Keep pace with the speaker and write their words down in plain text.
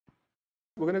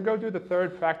We're going to go do the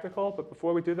third practical, but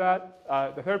before we do that,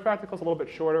 the third practical is a little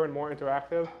bit shorter and more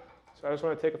interactive. So I just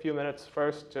want to take a few minutes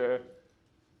first to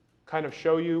kind of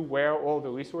show you where all the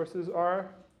resources are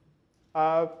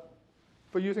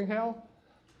for using Hail.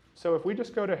 So if we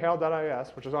just go to hail.is,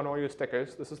 which is on all your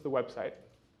stickers, this is the website.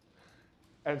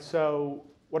 And so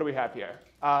what do we have here?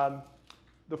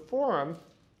 The forum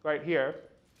right here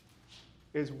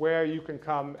is where you can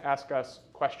come ask us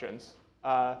questions.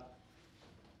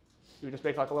 We just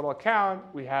make like a little account.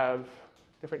 We have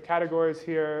different categories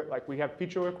here. Like we have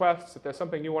feature requests. If there's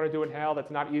something you want to do in Hail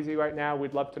that's not easy right now,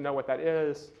 we'd love to know what that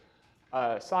is.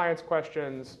 Science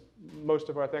questions. Most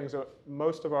of our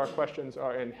questions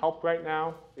are in help right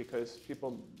now because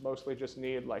people mostly just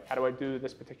need like, how do I do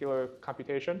this particular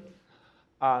computation?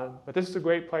 But this is a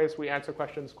great place. We answer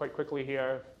questions quite quickly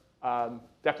here.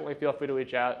 Definitely feel free to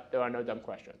reach out. There are no dumb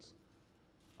questions.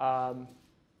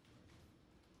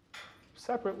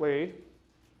 Separately,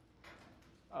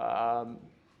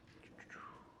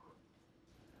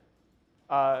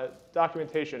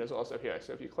 documentation is also here.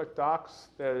 So if you click Docs,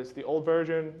 there's the old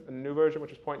version and the new version,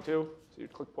 which is 0.2. So you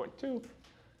click 0.2.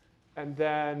 And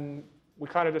then we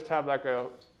kind of just have like a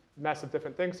mess of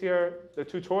different things here. The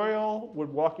tutorial would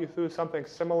walk you through something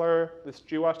similar. This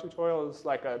GWAS tutorial is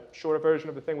like a shorter version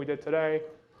of the thing we did today.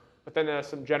 But then there's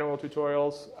some general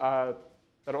tutorials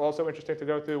that are also interesting to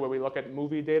go through where we look at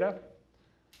movie data.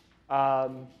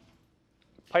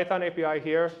 Python API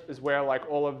here is where like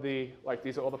all of the, like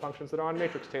these are all the functions that are on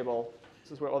matrix table.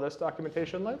 This is where all this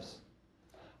documentation lives.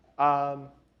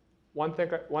 One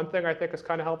thing I think is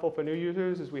kind of helpful for new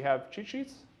users is we have cheat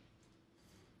sheets.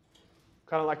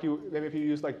 Kind of like maybe if you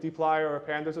use like dplyr or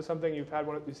pandas or something, you've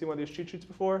seen one of these cheat sheets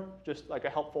before. Just like a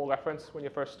helpful reference when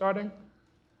you're first starting.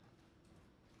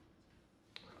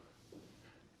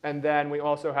 And then we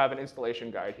also have an installation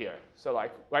guide here. So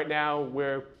like right now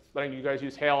we're letting you guys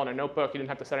use Hail on a notebook. You didn't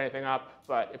have to set anything up.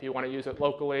 But if you want to use it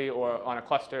locally or on a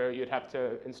cluster, you'd have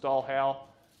to install Hail.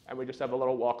 And we just have a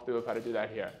little walkthrough of how to do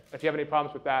that here. If you have any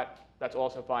problems with that, that's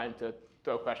also fine to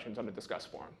throw questions on the Discuss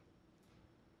forum.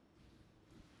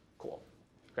 Cool.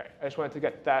 OK, I just wanted to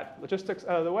get that logistics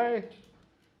out of the way.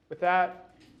 With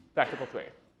that, practical 3.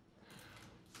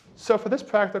 So for this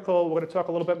practical, we're going to talk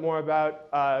a little bit more about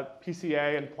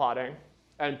PCA and plotting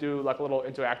and do like a little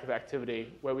interactive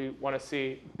activity where we want to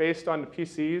see, based on the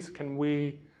PCs, can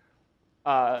we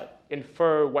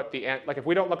infer what the, like if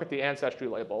we don't look at the ancestry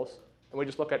labels and we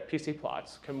just look at PC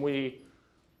plots, can we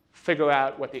figure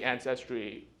out what the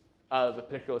ancestry of a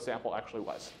particular sample actually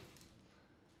was?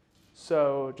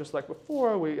 So just like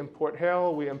before, we import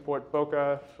Hail, we import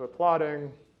Bokeh for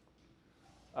plotting,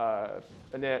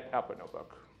 init, output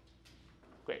notebook.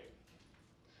 Great.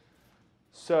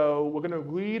 So we're going to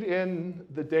read in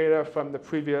the data from the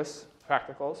previous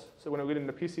practicals. So we're going to read in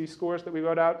the PC scores that we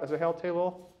wrote out as a Hail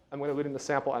table. I'm going to read in the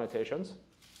sample annotations.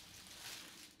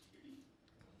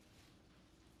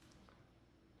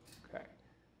 OK.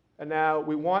 And now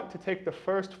we want to take the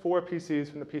first 4 PCs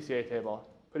from the PCA table.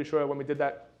 Pretty sure when we did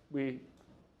that, we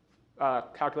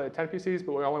calculated 10 PCs,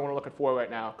 but we only want to look at 4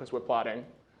 right now because we're plotting.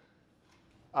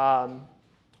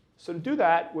 So to do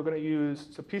that, we're going to use,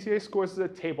 so PCA scores is a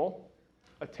table.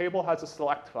 A table has a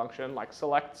select function, like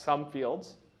select some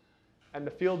fields. And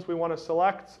the fields we want to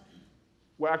select,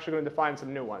 we're actually going to define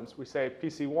some new ones. We say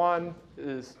PC1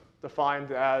 is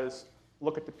defined as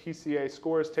look at the PCA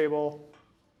scores table,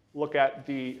 look at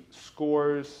the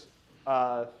scores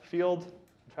field.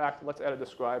 In fact, let's add a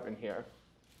describe in here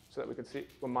so that we can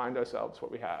remind ourselves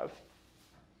what we have.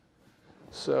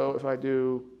 So if I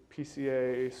do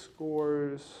PCA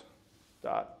scores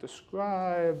dot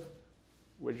describe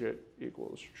widget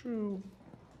equals true,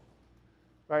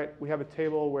 right? We have a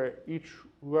table where each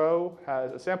row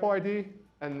has a sample ID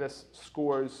and this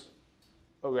scores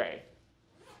array.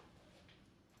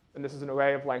 And this is an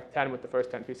array of length 10 with the first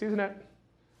 10 PCs in it.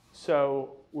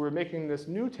 So we're making this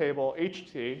new table,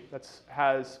 HT, that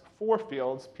has 4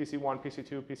 fields, PC1,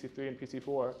 PC2, PC3, and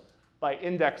PC4, by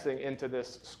indexing into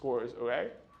this scores array.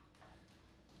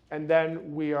 And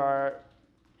then we are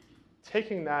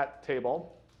taking that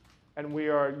table, and we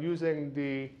are using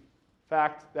the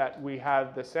fact that we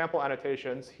have the sample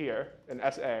annotations here in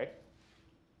SA,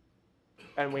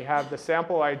 and we have the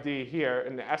sample ID here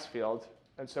in the S field.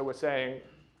 And so we're saying,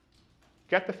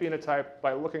 get the phenotype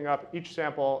by looking up each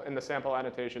sample in the sample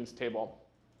annotations table.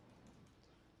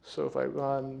 So if I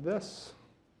run this,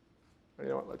 you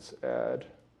know what, let's add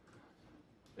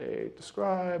a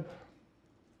describe.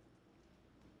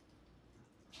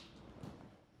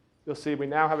 You'll see we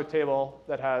now have a table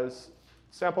that has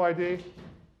sample ID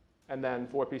and then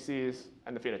 4 PCs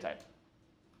and the phenotype.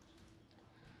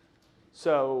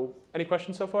 So any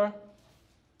questions so far?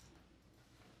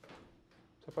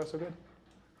 So far, so good?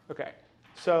 OK.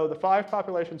 So the 5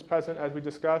 populations present, as we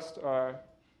discussed, are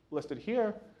listed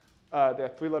here. There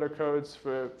are 3-letter codes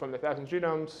from the 1,000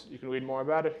 genomes. You can read more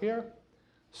about it here.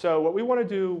 So what we want to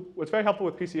do, what's very helpful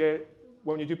with PCA,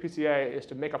 when you do PCA, is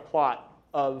to make a plot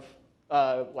of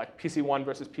like PC1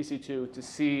 versus PC2 to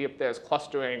see if there's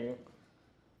clustering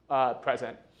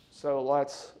present. So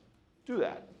let's do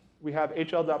that. We have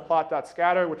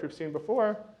hl.plot.scatter, which we've seen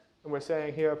before. And we're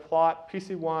saying here, plot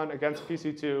PC1 against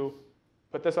PC2.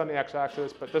 Put this on the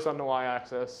x-axis, put this on the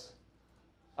y-axis.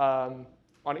 On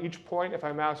each point, if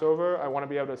I mouse over, I want to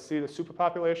be able to see the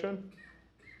superpopulation.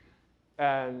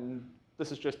 And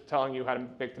this is just telling you how to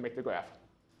make the graph.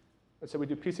 And so we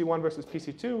do PC1 versus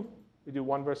PC2. We do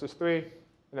 1 versus 3. And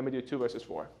then we do 2 versus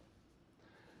 4.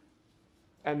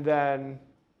 And then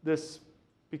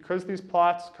because these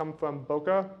plots come from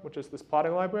Bokeh, which is this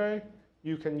plotting library,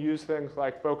 you can use things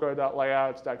like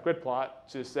bokeh.layouts.gridplot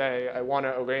to say, I want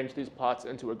to arrange these plots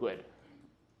into a grid.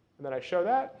 And then I show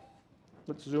that.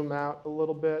 Let's zoom out a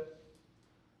little bit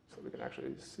so we can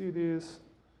actually see these.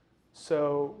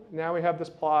 So now we have this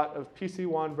plot of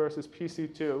PC1 versus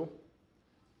PC2.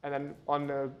 And then on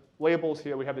the labels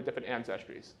here, we have the different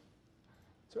ancestries.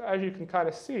 So as you can kind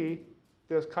of see,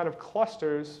 there's kind of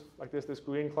clusters. Like there's this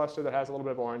green cluster that has a little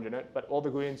bit of orange in it. But all the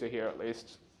greens are here, at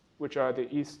least, which are the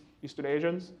Eastern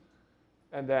Asians.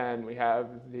 And then we have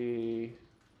the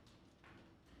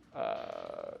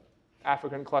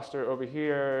African cluster over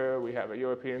here. We have a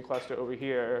European cluster over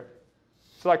here.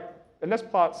 So like in this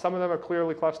plot, some of them are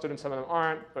clearly clustered and some of them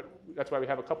aren't. But that's why we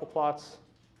have a couple plots.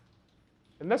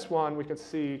 In this one, we can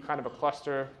see kind of a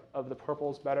cluster of the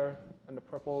purples better. And the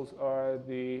purples are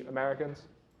the Americans.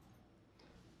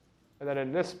 And then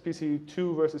in this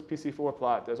PC2 versus PC4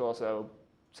 plot, there's also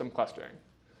some clustering.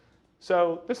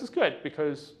 So this is good,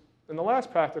 because in the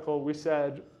last practical, we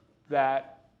said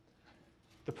that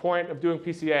the point of doing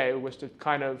PCA was to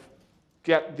kind of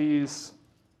get these,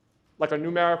 like a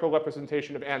numerical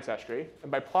representation of ancestry. And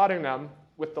by plotting them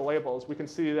with the labels, we can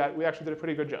see that we actually did a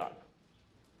pretty good job.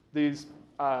 These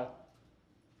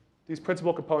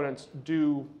principal components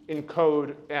do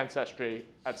encode ancestry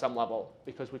at some level,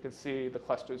 because we can see the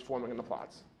clusters forming in the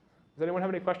plots. Does anyone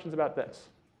have any questions about this?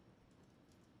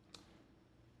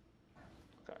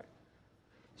 OK.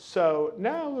 So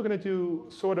now we're going to do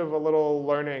sort of a little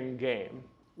learning game,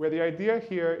 where the idea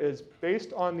here is,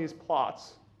 based on these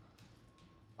plots,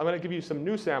 I'm going to give you some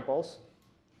new samples.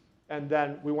 And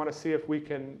then we want to see if we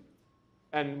can,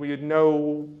 and we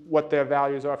know what their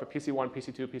values are for PC1,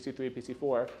 PC2, PC3,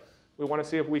 PC4. We want to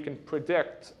see if we can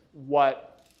predict what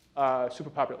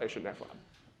superpopulation they're from.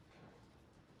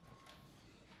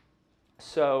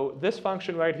 So this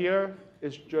function right here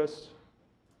is just,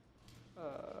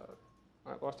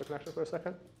 I lost the connection for a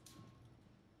second.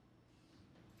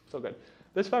 So good.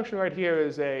 This function right here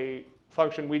is a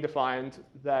function we defined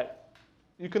that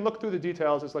you can look through the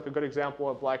details. It's like a good example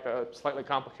of like a slightly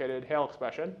complicated Hale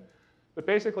expression. But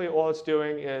basically, all it's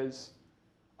doing is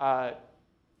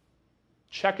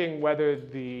checking whether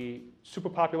the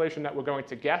superpopulation that we're going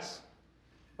to guess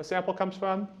a sample comes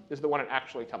from is the one it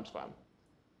actually comes from.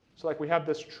 So like we have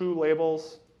this true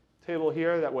labels table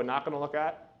here that we're not going to look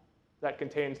at that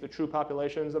contains the true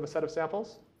populations of a set of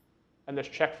samples. And this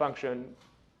check function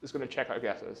is going to check our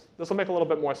guesses. This will make a little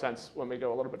bit more sense when we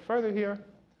go a little bit further here.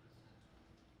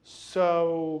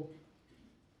 So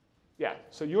yeah,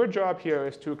 so your job here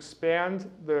is to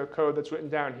expand the code that's written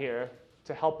down here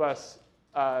to help us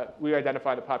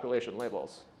re-identify the population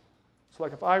labels. So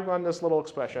like if I run this little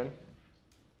expression,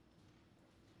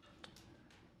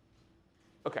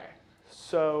 OK,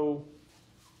 so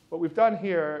what we've done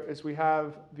here is we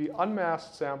have the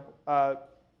unmasked sample.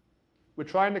 We're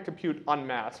trying to compute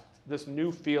unmasked, this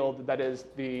new field that is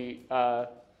the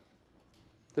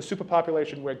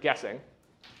superpopulation we're guessing.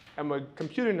 And we're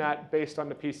computing that based on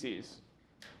the PCs.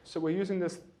 So we're using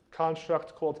this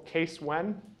construct called case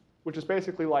when, which is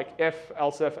basically like if,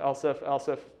 else if, else if, else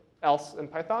if, else in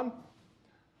Python.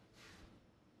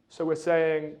 So we're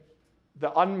saying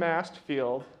the unmasked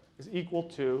field is equal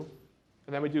to,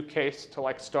 and then we do case to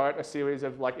like start a series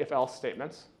of like if else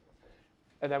statements.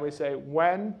 And then we say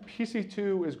when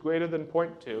PC2 is greater than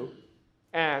 0.2,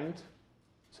 and,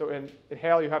 so in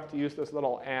Hale you have to use this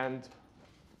little and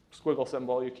squiggle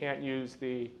symbol. You can't use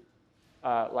the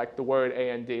like the word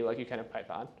and like you can in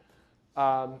Python.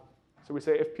 So we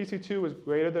say if PC2 is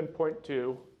greater than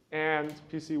 0.2 and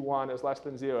PC1 is less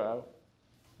than 0,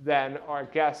 then our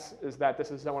guess is that this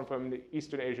is someone from the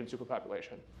Eastern Asian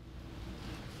superpopulation.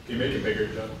 Can you make it bigger,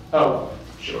 John? Oh,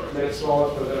 sure. I made it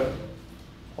smaller for the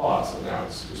plot, so now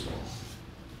it's too small.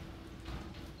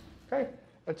 Okay,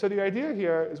 and so the idea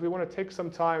here is we want to take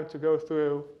some time to go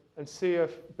through and see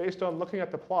if, based on looking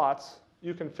at the plots,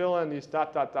 you can fill in these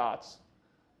dot, dot, dots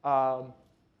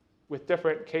with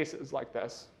different cases like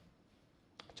this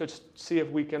to just see if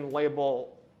we can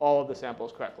label all of the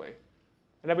samples correctly.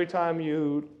 And every time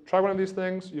you try one of these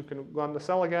things, you can run the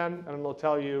cell again, and it'll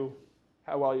tell you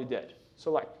how well you did.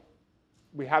 So like,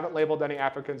 we haven't labeled any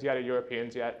Africans yet or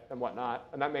Europeans yet and whatnot,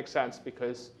 and that makes sense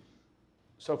because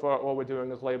so far all we're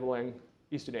doing is labeling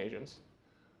Eastern Asians.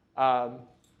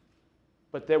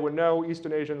 But there were no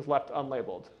Eastern Asians left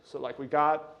unlabeled. So like we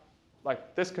got,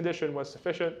 like this condition was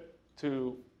sufficient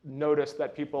to notice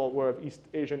that people were of East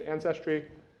Asian ancestry.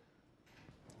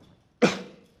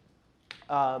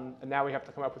 And now we have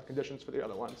to come up with conditions for the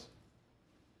other ones.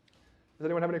 Does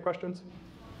anyone have any questions?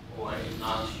 Why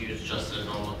not use just a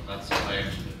normal classifier?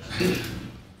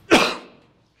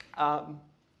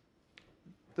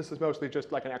 This is mostly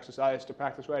just like an exercise to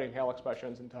practice writing Hale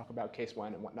expressions and talk about case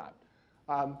when and whatnot.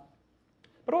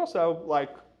 But also, like,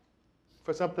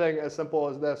 for something as simple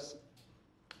as this,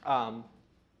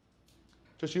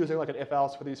 just using like an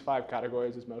if-else for these 5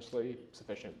 categories is mostly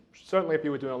sufficient. Certainly if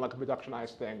you were doing like a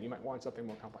reductionized thing, you might want something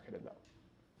more complicated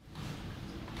though.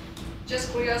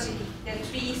 Just curiosity, the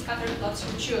 3 scatter plots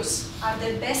you choose are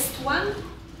the best one,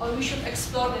 or we should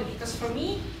explore them? Because for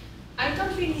me, I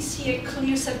don't really see a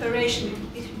clear separation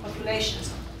between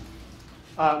populations.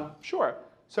 Sure.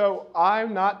 So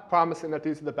I'm not promising that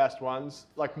these are the best ones.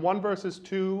 Like 1 versus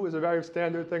 2 is a very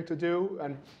standard thing to do,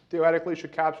 and theoretically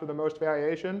should capture the most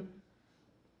variation.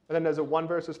 And then there's a 1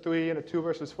 versus 3 and a 2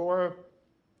 versus 4.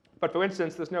 But for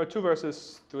instance, there's no 2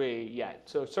 versus 3 yet.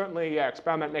 So certainly, yeah,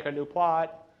 experiment, make a new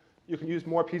plot. You can use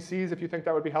more PCs if you think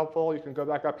that would be helpful. You can go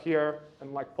back up here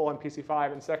and like pull in PC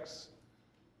 5 and 6.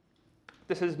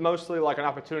 This is mostly like an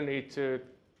opportunity to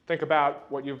think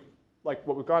about what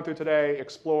we've gone through today,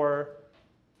 explore.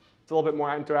 It's a little bit more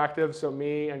interactive, so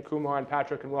me and Kumar and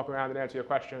Patrick can walk around and answer your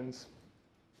questions.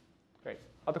 Great.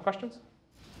 Other questions?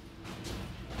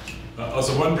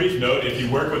 Also, one brief note, if you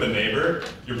work with a neighbor,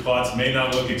 your plots may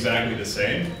not look exactly the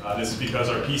same. This is because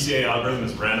our PCA algorithm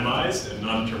is randomized and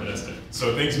non-deterministic.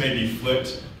 So things may be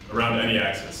flipped around any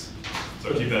axis.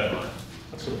 So keep that in mind.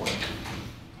 That's a good point.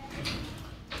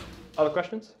 Other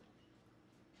questions?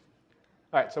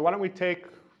 All right, so why don't we take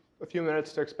a few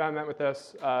minutes to experiment with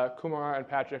this. Kumar and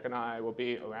Patrick and I will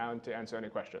be around to answer any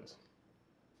questions.